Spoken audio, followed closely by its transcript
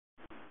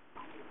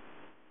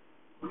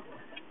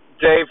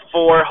Day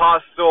 4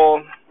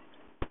 hostel,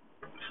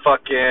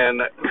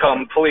 fucking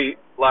complete.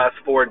 Last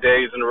 4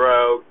 days in a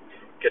row.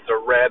 Gets a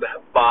red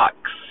box.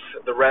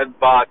 The red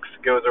box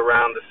goes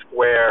around the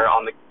square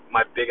on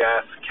my big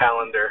ass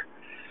calendar.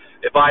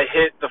 If I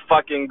hit the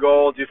fucking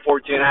goal, do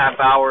 14 and a half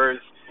hours,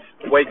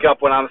 wake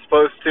up when I'm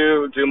supposed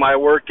to, do my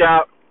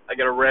workout, I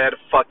get a red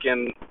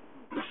fucking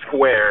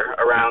square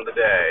around the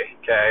day.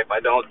 Okay, if I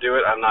don't do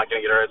it, I'm not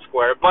gonna get a red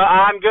square, but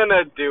I'm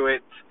gonna do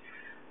it.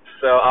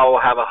 So I will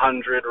have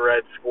 100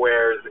 red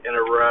squares in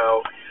a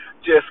row,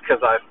 just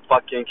 'cause I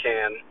fucking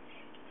can.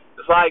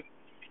 It's like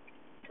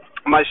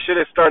my shit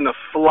is starting to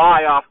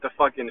fly off the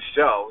fucking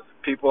shelves.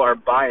 People are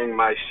buying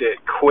my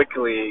shit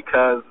quickly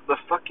 'cause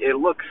it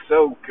looks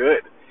so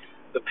good.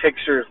 The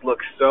pictures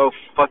look so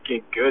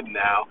fucking good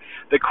now.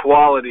 The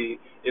quality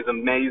is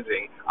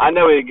amazing. I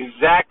know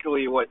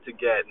exactly what to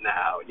get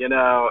now. You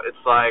know,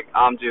 it's like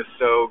I'm just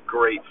so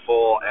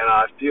grateful and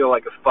I feel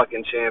like a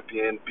fucking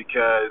champion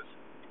because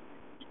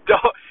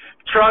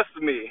trust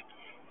me,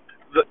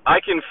 I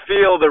can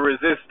feel the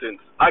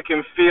resistance. I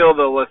can feel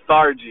the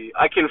lethargy.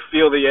 I can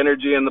feel the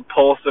energy and the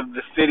pulse of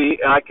the city,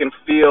 and I can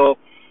feel,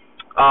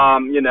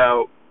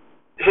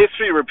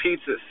 history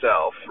repeats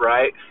itself,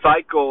 right?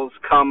 Cycles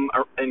come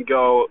and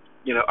go,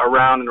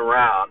 around and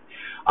around.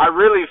 I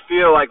really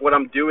feel like what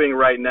I'm doing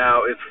right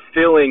now is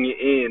filling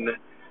in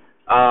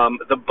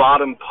the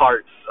bottom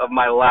parts of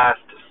my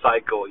last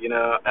cycle,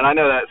 and I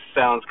know that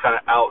sounds kind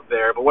of out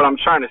there, but what I'm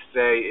trying to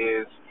say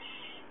is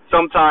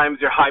sometimes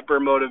you're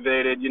hyper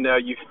motivated,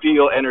 you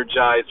feel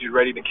energized, you're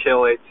ready to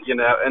kill it,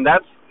 and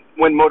that's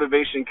when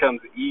motivation comes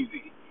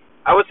easy.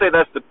 I would say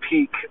that's the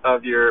peak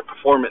of your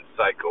performance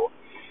cycle.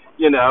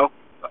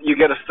 You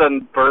get a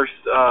sudden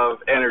burst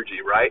of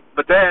energy, right?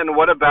 But then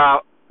what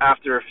about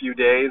after a few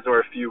days or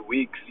a few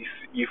weeks,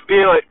 you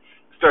feel it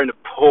starting to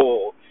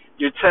pull.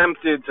 You're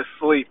tempted to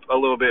sleep a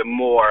little bit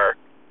more.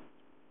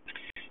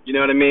 You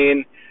know what I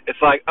mean?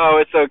 It's like, oh,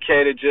 it's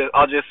okay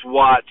I'll just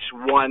watch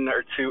 1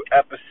 or 2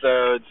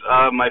 episodes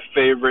of my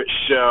favorite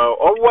show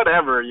or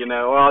whatever,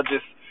 or I'll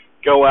just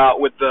go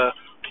out with the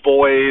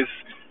boys,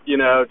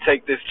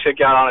 take this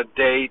chick out on a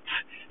date.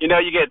 You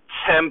get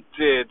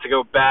tempted to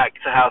go back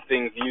to how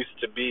things used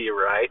to be,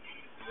 right?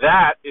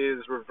 That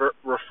is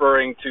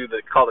referring to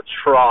called a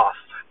trough.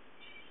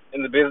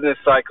 In the business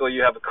cycle,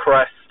 you have a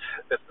crest.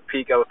 That's the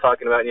peak I was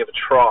talking about, and you have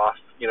a trough,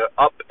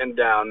 up and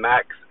down,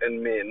 max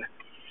and min.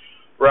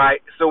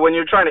 Right, so when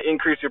you're trying to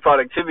increase your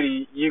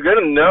productivity, you're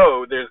going to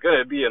know there's going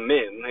to be a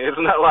min. It's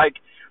not like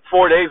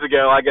 4 days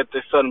ago I get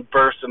this sudden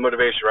burst of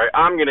motivation, right?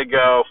 I'm going to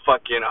go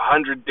fucking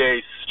 100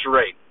 days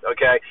straight,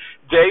 okay?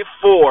 Day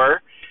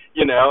 4,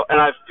 and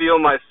I feel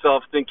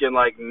myself thinking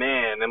like,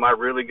 man, am I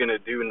really going to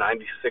do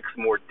 96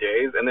 more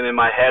days? And then in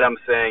my head I'm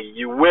saying,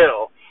 you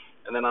will.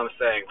 And then I'm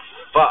saying,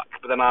 fuck.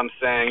 But then I'm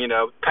saying,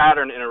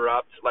 pattern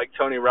interrupt, like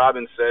Tony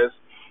Robbins says.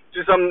 Do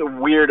something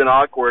weird and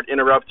awkward,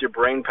 interrupt your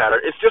brain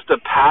pattern. It's just a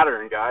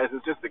pattern, guys.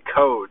 It's just a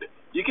code.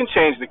 You can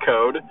change the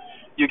code.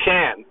 You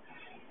can.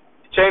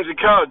 Change the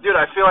code. Dude,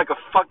 I feel like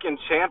a fucking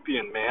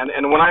champion, man.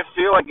 And when I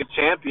feel like a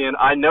champion,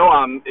 I know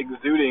I'm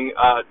exuding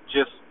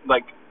just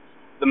like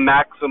the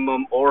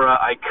maximum aura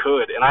I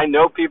could. And I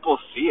know people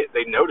see it.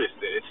 They notice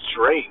it. It's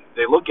strange.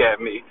 They look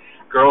at me.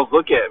 Girls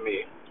look at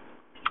me.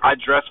 I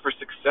dress for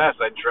success.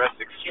 I dress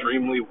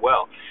extremely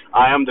well.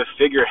 I am the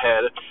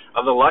figurehead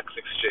of the Lux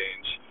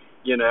Exchange.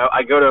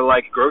 I go to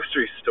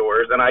grocery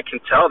stores and I can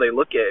tell they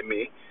look at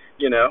me,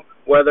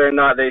 whether or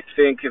not they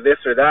think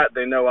this or that,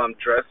 they know I'm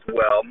dressed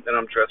well and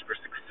I'm dressed for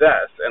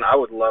success. And I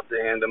would love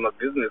to hand them a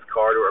business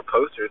card or a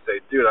poster and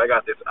say, dude, I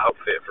got this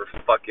outfit for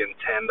fucking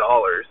 $10,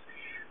 or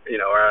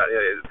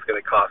it's going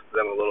to cost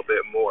them a little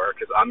bit more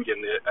because I'm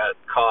getting it at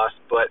cost.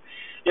 But,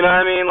 you know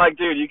what I mean? Like,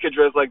 dude, you could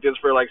dress like this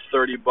for $30,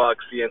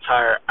 the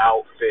entire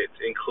outfit,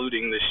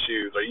 including the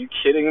shoes. Are you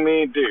kidding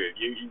me? Dude,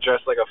 you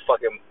dress like a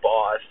fucking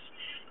boss.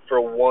 For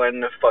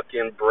one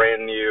fucking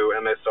brand new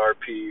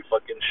MSRP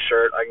fucking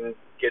shirt, I can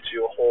get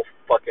you a whole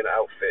fucking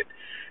outfit.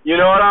 You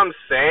know what I'm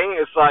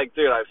saying? It's like,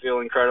 dude, I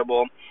feel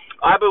incredible.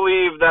 I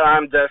believe that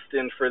I'm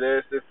destined for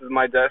this. This is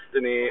my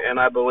destiny,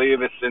 and I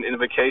believe it's an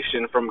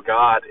invocation from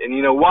God. And,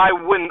 why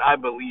wouldn't I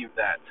believe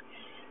that?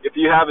 If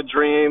you have a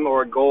dream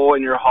or a goal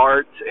in your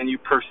heart and you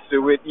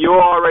pursue it, you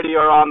already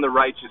are on the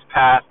righteous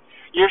path.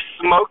 You're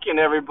smoking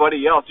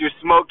everybody else. You're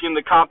smoking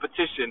the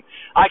competition.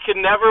 I could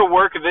never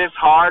work this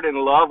hard and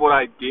love what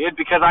I did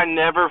because I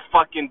never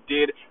fucking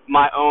did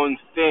my own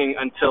thing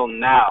until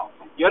now.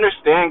 You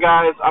understand,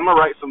 guys? I'm going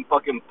to write some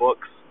fucking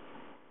books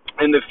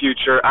in the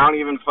future. I don't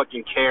even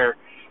fucking care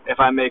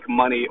if I make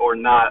money or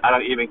not. I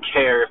don't even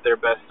care if they're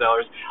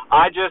bestsellers.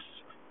 I just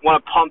want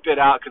to pump it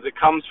out because it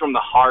comes from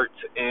the heart,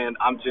 and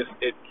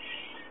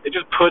it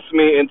just puts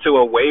me into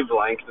a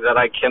wavelength that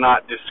I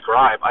cannot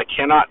describe. I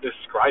cannot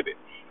describe it.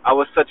 I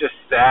was such a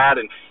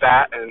sad and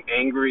fat and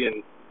angry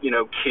and,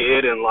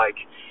 kid, and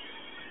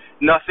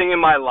nothing in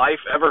my life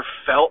ever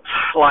felt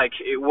like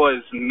it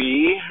was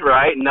me,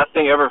 right?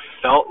 Nothing ever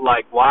felt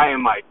like, why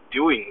am I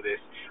doing this?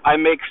 I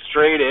make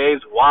straight A's.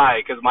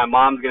 Why? Because my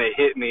mom's going to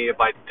hit me if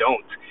I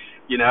don't.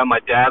 My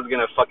dad's going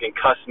to fucking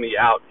cuss me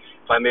out.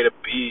 I made a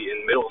B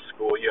in middle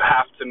school. You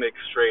have to make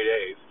straight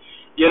A's.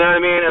 You know what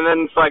I mean? And then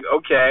it's like,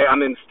 okay,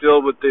 I'm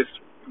instilled with this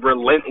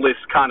relentless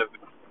kind of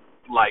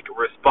like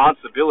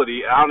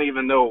responsibility. I don't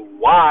even know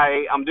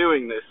why I'm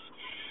doing this.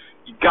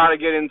 You gotta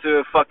get into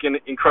a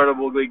fucking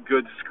incredibly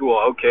good school.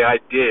 Okay,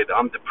 I did.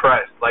 I'm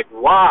depressed. Like,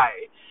 why?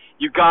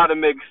 You gotta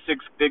make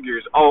six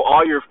figures. Oh,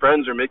 all your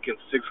friends are making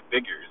six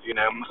figures. You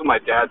know, that's what my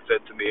dad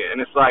said to me.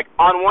 And it's like,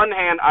 on one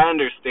hand, I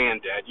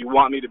understand, Dad. You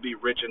want me to be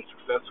rich and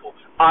successful.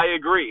 I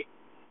agree.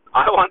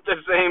 I want the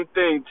same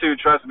thing too,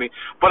 trust me.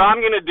 But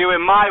I'm gonna do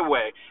it my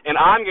way, and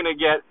I'm gonna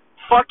get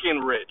fucking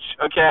rich,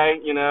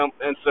 okay? You know,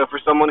 and so for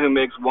someone who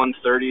makes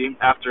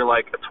 130 after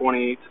like a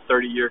 20 to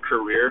 30 year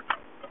career,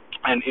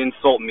 and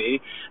insult me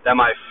that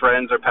my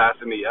friends are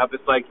passing me up,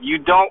 it's like, you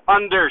don't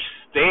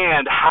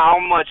understand how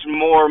much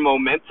more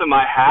momentum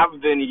I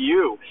have than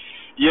you,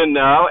 you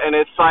know? And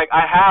it's like,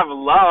 I have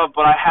love,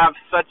 but I have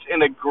such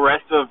an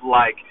aggressive,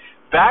 like,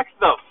 back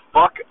the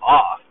fuck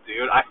off,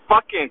 dude. I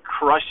fucking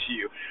crush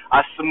you.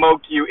 I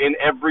smoke you in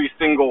every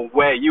single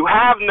way. You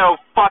have no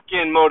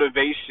fucking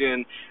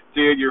motivation.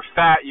 Dude, you're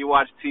fat, you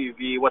watch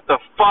TV. What the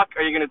fuck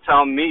are you going to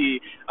tell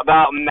me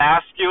about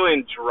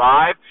masculine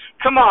drive?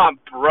 Come on,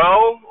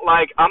 bro.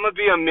 Like, I'm going to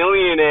be a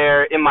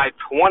millionaire in my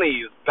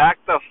 20s. Back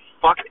the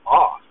fuck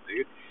off,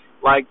 dude.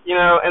 Like, you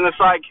know, and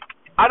it's like,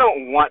 I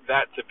don't want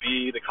that to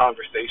be the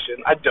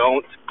conversation. I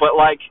don't. But,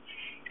 like,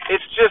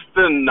 it's just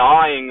the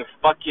gnawing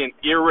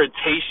fucking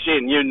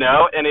irritation, you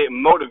know, and it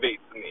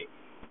motivates me.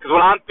 Because when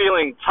I'm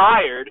feeling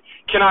tired,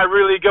 can I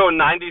really go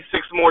 96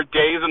 more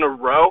days in a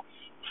row?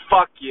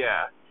 Fuck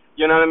yeah.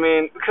 You know what I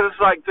mean? Because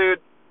it's like,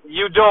 dude,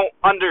 you don't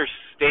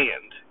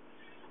understand.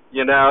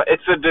 You know,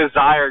 it's a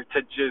desire to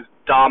just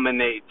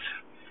dominate.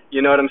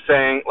 You know what I'm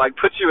saying? Like,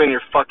 put you in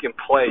your fucking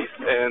place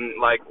and,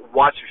 like,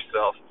 watch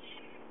yourself.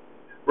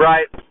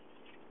 Right?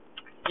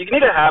 You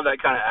need to have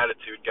that kind of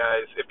attitude,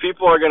 guys. If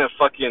people are going to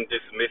fucking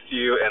dismiss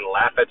you and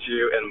laugh at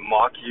you and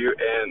mock you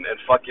and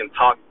fucking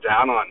talk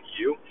down on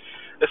you,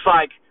 it's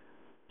like,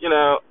 you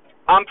know,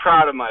 I'm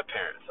proud of my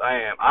parents. I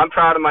am. I'm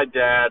proud of my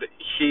dad.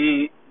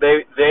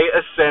 They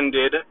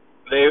ascended.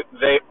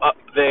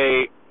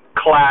 They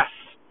class.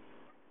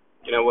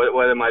 You know,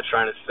 what am I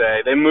trying to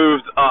say? They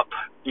moved up,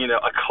 you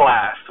know, a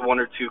class, one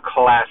or two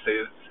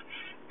classes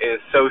in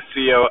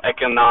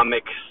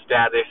socioeconomic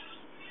status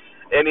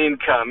and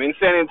income. In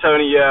San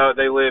Antonio,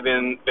 they live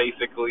in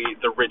basically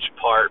the rich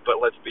part,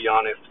 but let's be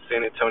honest,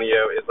 San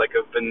Antonio is like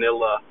a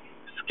vanilla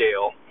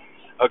scale.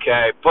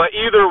 Okay, but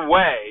either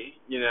way,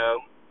 you know,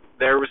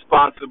 they're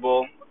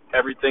responsible.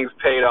 Everything's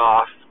paid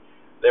off.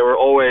 They were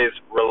always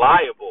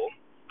reliable.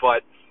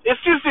 But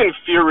it's just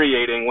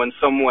infuriating when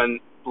someone,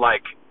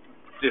 like,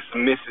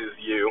 dismisses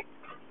you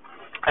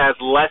as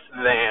less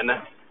than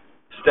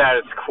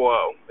status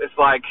quo. It's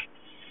like,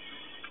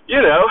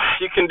 you know,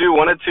 you can do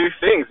one of two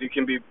things. You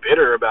can be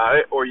bitter about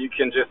it, or you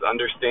can just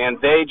understand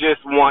they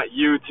just want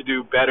you to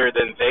do better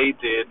than they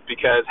did,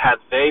 because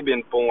had they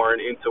been born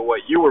into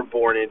what you were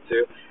born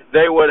into,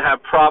 they would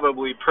have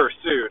probably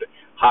pursued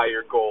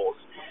higher goals.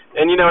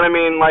 And you know what I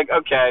mean? Like,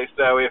 okay,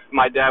 so if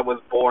my dad was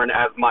born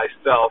as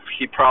myself,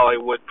 he probably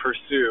would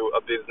pursue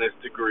a business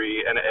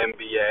degree and an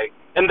MBA.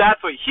 And that's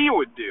what he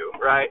would do,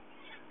 right?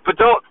 But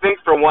don't think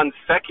for 1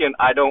 second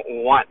I don't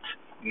want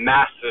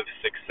massive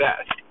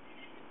success.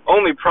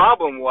 Only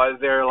problem was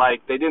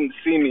they didn't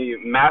see me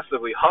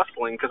massively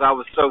hustling because I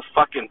was so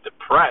fucking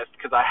depressed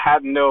because I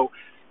had no,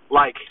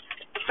 like,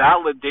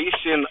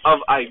 validation of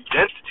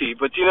identity.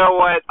 But you know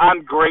what?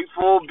 I'm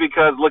grateful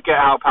because look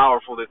at how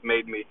powerful this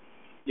made me.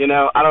 You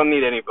know, I don't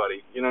need anybody.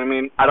 You know what I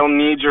mean? I don't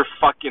need your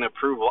fucking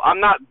approval. I'm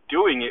not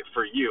doing it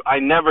for you. I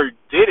never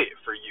did it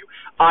for you.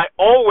 I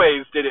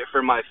always did it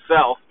for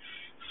myself.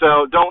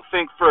 So don't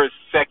think for a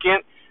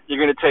second you're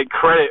going to take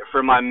credit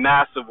for my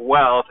massive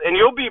wealth. And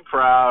you'll be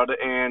proud,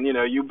 and, you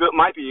know, you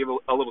might be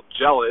a little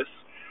jealous.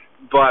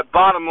 But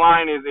bottom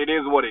line is, it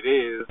is what it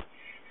is.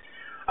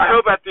 I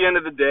hope at the end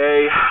of the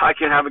day I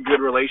can have a good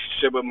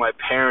relationship with my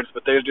parents,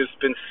 but there's just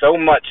been so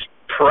much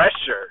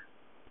pressure,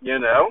 you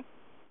know?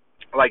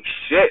 Like,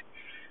 shit.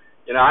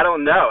 You know, I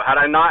don't know. Had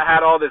I not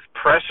had all this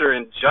pressure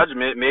and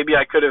judgment, maybe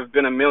I could have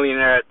been a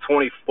millionaire at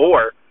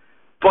 24.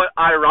 But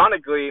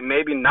ironically,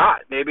 maybe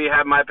not. Maybe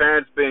had my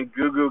parents been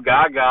goo-goo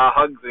gaga,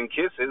 hugs and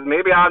kisses,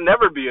 maybe I'll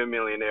never be a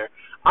millionaire.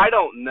 I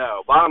don't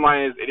know. Bottom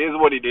line is, it is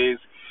what it is.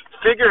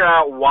 Figure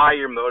out why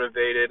you're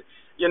motivated.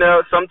 You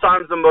know,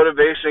 sometimes the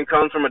motivation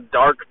comes from a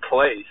dark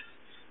place.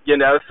 You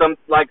know,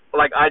 like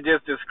I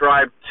just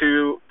described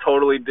two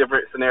totally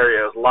different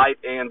scenarios, light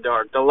and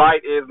dark. The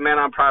light is, man,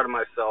 I'm proud of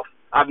myself.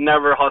 I've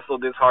never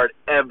hustled this hard,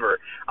 ever.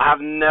 I've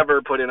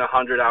never put in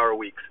 100-hour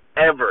weeks,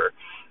 ever.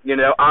 You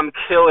know, I'm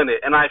killing it,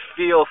 and I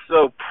feel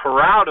so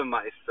proud of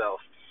myself,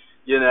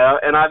 you know,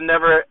 and I've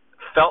never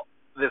felt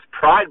this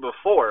pride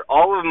before.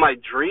 All of my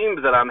dreams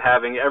that I'm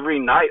having every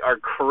night are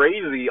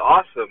crazy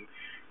awesome.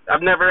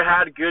 I've never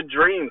had good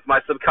dreams. My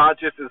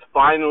subconscious is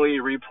finally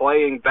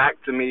replaying back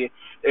to me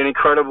an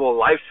incredible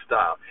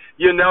lifestyle,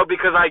 you know,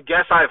 because I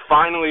guess I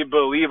finally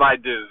believe I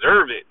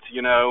deserve it,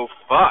 you know,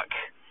 fuck.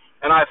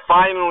 and I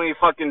finally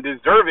fucking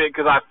deserve it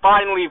because I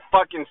finally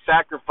fucking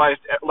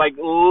sacrificed, like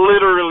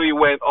literally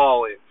went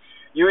all in.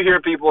 You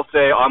hear people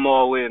say, I'm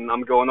all in,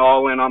 I'm going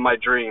all in on my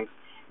dreams.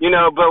 You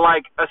know, but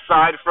like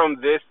aside from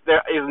this,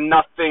 there is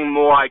nothing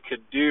more I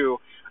could do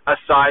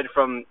aside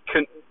from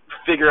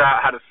figure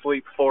out how to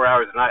sleep 4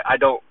 hours a night.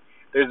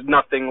 There's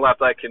nothing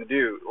left I can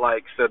do.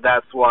 Like, so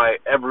that's why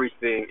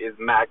everything is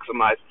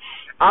maximized.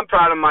 I'm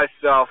proud of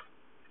myself.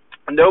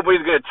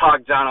 Nobody's going to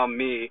talk down on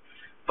me,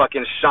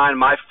 fucking shine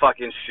my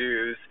fucking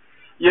shoes.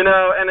 You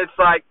know, and it's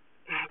like,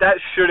 that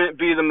shouldn't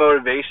be the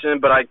motivation,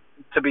 but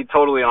to be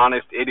totally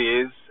honest, it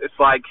is. It's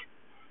like,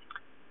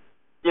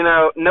 you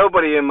know,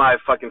 nobody in my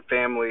fucking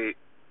family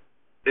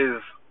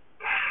is,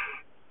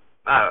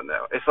 I don't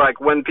know. It's like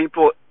when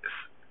people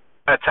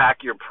attack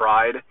your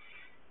pride,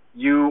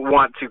 you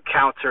want to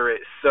counter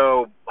it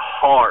so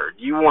hard.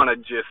 You want to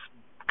just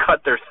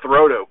cut their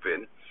throat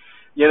open.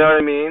 You know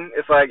what I mean?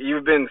 It's like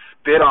you've been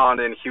spit on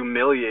and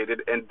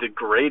humiliated and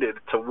degraded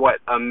to what?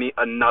 A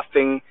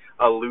nothing,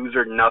 a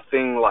loser,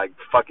 nothing, like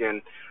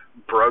fucking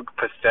broke,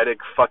 pathetic,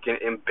 fucking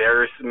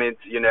embarrassment,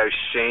 you know,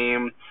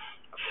 shame,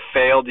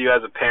 failed you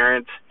as a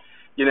parent.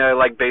 You know,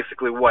 like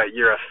basically what?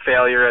 You're a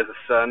failure as a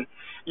son.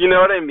 You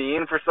know what I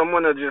mean? For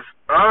someone to just,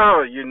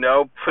 you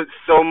know, put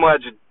so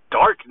much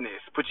darkness,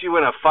 put you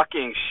in a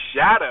fucking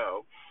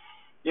shadow.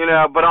 You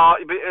know,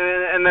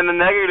 and then the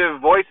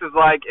negative voice is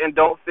like, and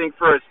don't think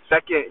for a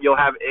second you'll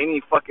have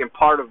any fucking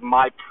part of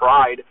my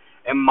pride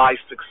and my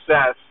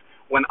success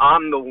when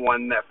I'm the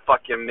one that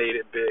fucking made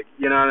it big.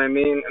 You know what I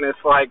mean? And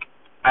it's like,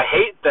 I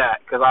hate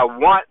that because I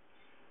want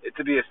it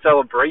to be a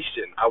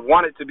celebration. I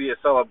want it to be a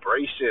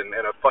celebration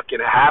and a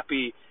fucking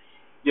happy,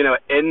 you know,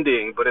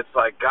 ending. But it's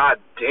like, god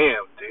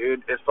damn,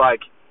 dude. It's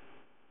like,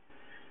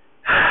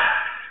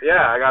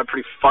 yeah, I got a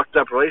pretty fucked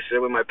up relationship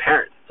with my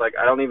parents. It's like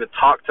I don't even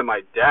talk to my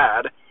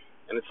dad,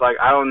 and it's like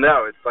I don't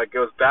know. It's like it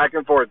goes back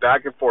and forth,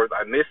 back and forth.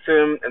 I miss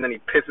him, and then he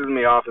pisses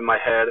me off in my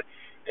head,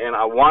 and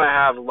I want to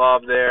have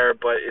love there,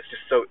 but it's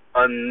just so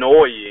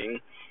annoying.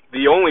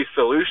 The only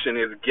solution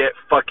is get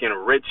fucking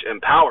rich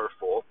and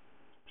powerful,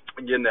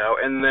 you know,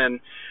 and then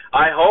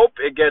I hope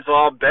it gets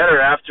all better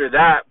after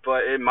that,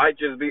 but it might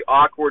just be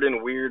awkward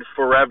and weird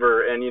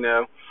forever, and, you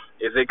know,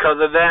 is it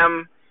because of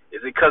them? Is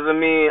it because of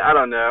me? I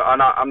don't know.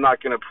 I'm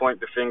not going to point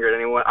the finger at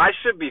anyone. I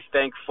should be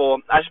thankful.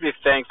 I should be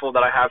thankful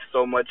that I have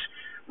so much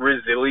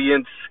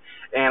resilience,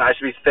 and I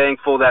should be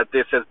thankful that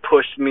this has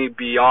pushed me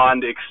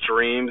beyond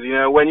extremes. You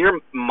know, when your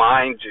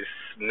mind just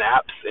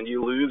snaps and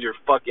you lose your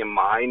fucking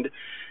mind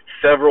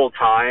several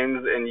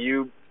times, and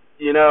you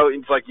know,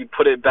 it's like you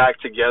put it back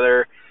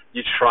together,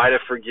 you try to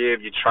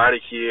forgive, you try to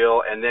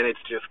heal, and then it's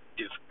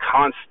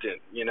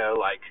constant, you know,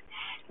 like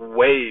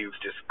waves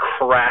just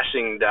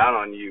crashing down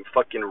on you,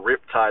 fucking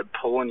riptide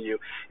pulling you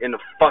into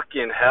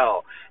fucking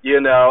hell, you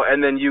know,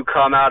 and then you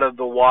come out of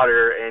the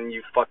water and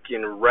you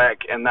fucking wreck,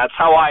 and that's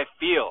how I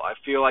feel. I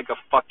feel like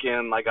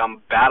like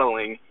I'm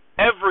battling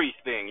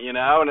everything, you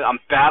know, and I'm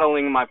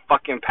battling my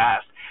fucking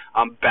past.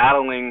 I'm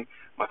battling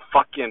my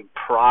fucking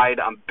pride.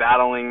 I'm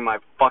battling my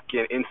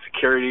fucking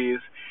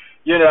insecurities,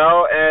 you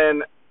know,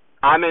 and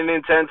I'm an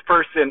intense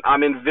person.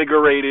 I'm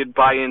invigorated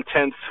by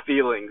intense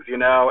feelings, you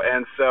know,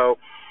 and so,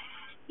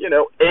 you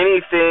know,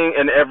 anything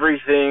and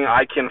everything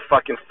I can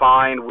fucking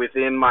find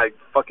within my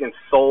fucking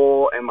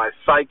soul and my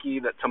psyche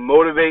to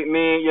motivate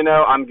me, you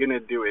know, I'm going to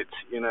do it,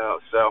 you know.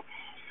 So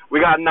we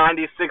got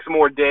 96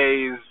 more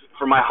days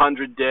for my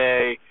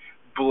 100-day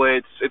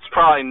blitz. It's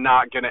probably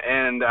not going to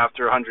end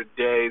after 100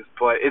 days,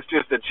 but it's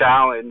just a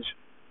challenge.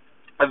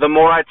 The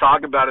more I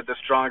talk about it, the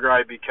stronger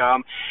I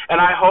become.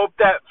 And I hope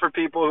that for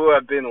people who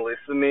have been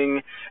listening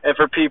and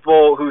for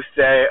people who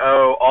say,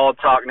 oh, all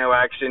talk, no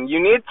action,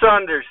 you need to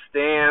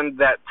understand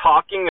that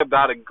talking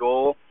about a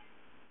goal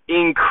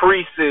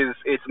increases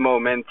its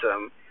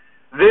momentum.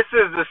 This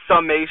is the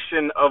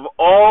summation of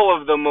all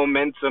of the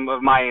momentum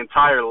of my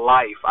entire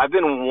life. I've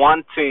been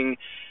wanting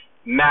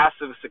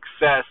massive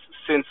success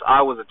since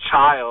I was a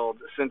child,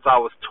 since I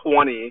was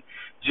 20,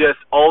 just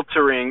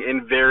altering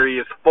in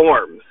various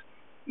forms.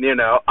 You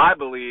know, I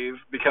believe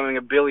becoming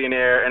a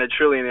billionaire and a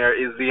trillionaire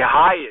is the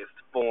highest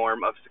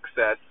form of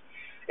success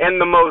and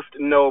the most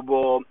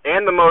noble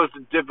and the most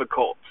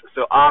difficult.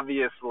 So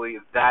obviously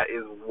that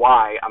is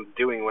why I'm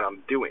doing what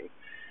I'm doing.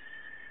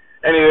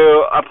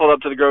 Anywho, I pulled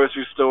up to the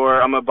grocery store.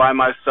 I'm going to buy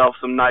myself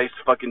some nice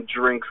fucking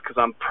drinks because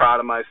I'm proud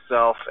of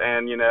myself.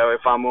 And, you know,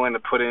 if I'm willing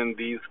to put in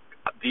these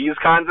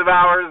kinds of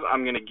hours,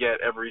 I'm going to get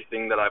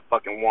everything that I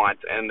fucking want,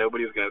 and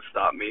nobody's going to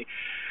stop me.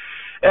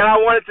 And I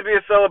want it to be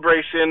a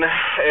celebration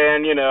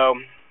and, you know,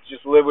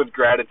 just live with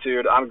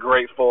gratitude. I'm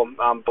grateful.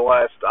 I'm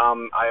blessed.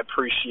 I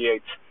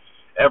appreciate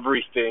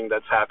everything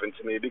that's happened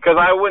to me because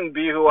I wouldn't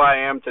be who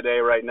I am today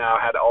right now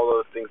had all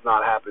those things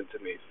not happened to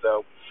me.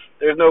 So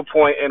there's no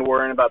point in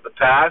worrying about the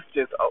past.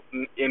 Just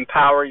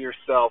empower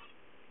yourself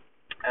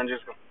and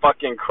just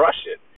fucking crush it.